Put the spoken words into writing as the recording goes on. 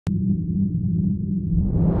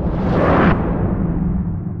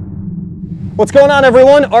What's going on,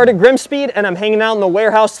 everyone? Art at GrimmSpeed, and I'm hanging out in the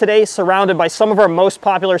warehouse today surrounded by some of our most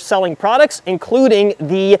popular selling products, including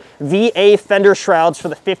the VA Fender Shrouds for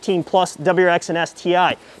the 15 Plus WRX and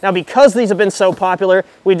STI. Now, because these have been so popular,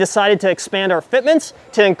 we decided to expand our fitments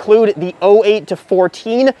to include the 08 to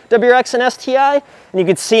 14 WRX and STI, and you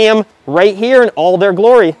can see them right here in all their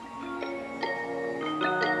glory.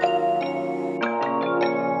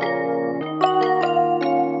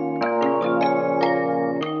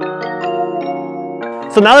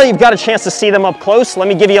 So now that you've got a chance to see them up close, let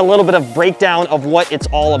me give you a little bit of breakdown of what it's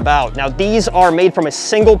all about. Now, these are made from a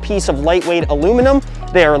single piece of lightweight aluminum.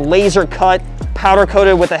 They are laser cut, powder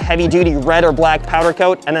coated with a heavy duty red or black powder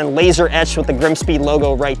coat, and then laser etched with the GrimmSpeed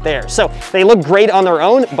logo right there. So they look great on their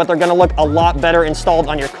own, but they're gonna look a lot better installed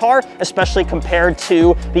on your car, especially compared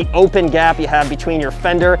to the open gap you have between your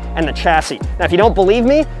fender and the chassis. Now, if you don't believe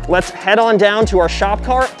me, let's head on down to our shop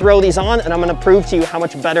car, throw these on, and I'm gonna prove to you how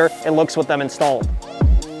much better it looks with them installed.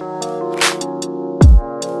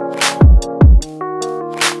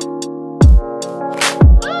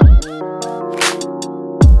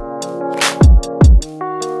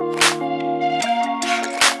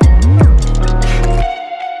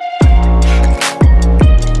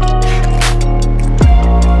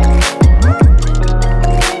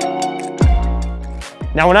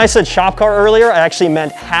 Now, when I said shop car earlier, I actually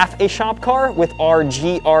meant half a shop car with our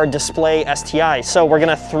GR display STI. So we're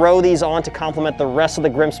gonna throw these on to complement the rest of the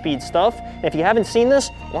GrimmSpeed stuff. And if you haven't seen this,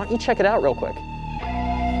 why don't you check it out real quick?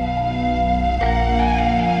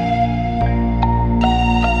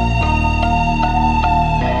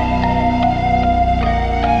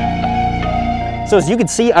 So as you can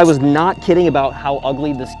see, I was not kidding about how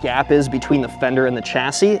ugly this gap is between the fender and the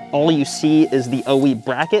chassis. All you see is the OE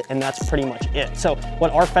bracket, and that's pretty much it. So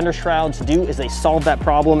what our fender shrouds do is they solve that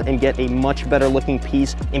problem and get a much better looking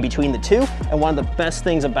piece in between the two. And one of the best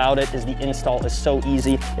things about it is the install is so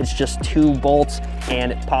easy. It's just 2 bolts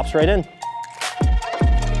and it pops right in.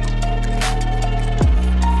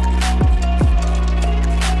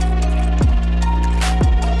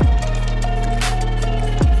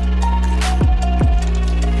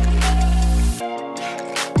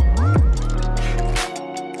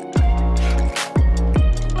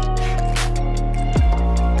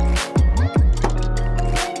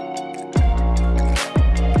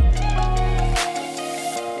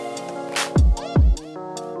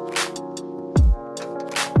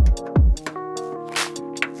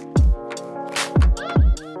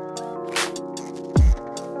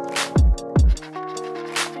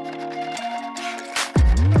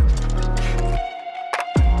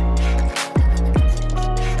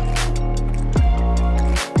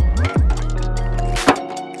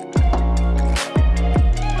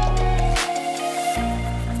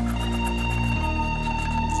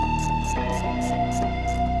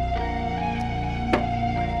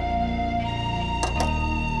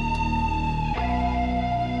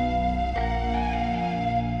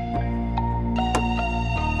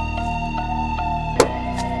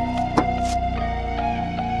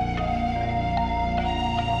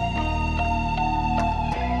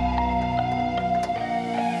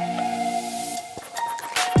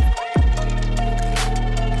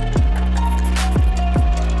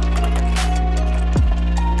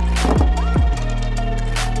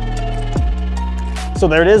 So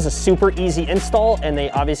there it is, a super easy install, and they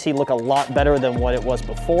obviously look a lot better than what it was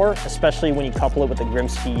before, especially when you couple it with the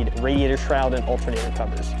GrimmSpeed radiator shroud and alternator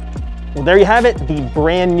covers. Well, there you have it, the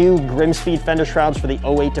brand new GrimmSpeed Fender Shrouds for the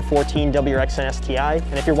 08 to 14 WRX and STI.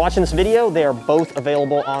 And if you're watching this video, they are both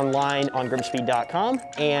available online on GrimmSpeed.com,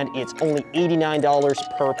 and it's only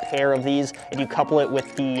 $89 per pair of these. If you couple it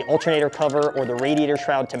with the alternator cover or the radiator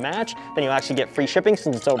shroud to match, then you'll actually get free shipping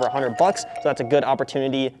since it's over 100 bucks. So that's a good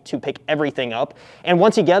opportunity to pick everything up. And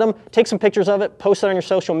once you get them, take some pictures of it, post it on your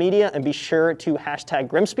social media, and be sure to hashtag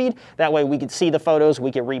GrimmSpeed. That way we can see the photos,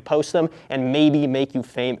 we can repost them, and maybe make you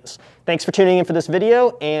famous. Thanks for tuning in for this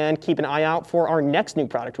video, and keep an eye out for our next new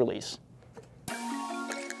product release.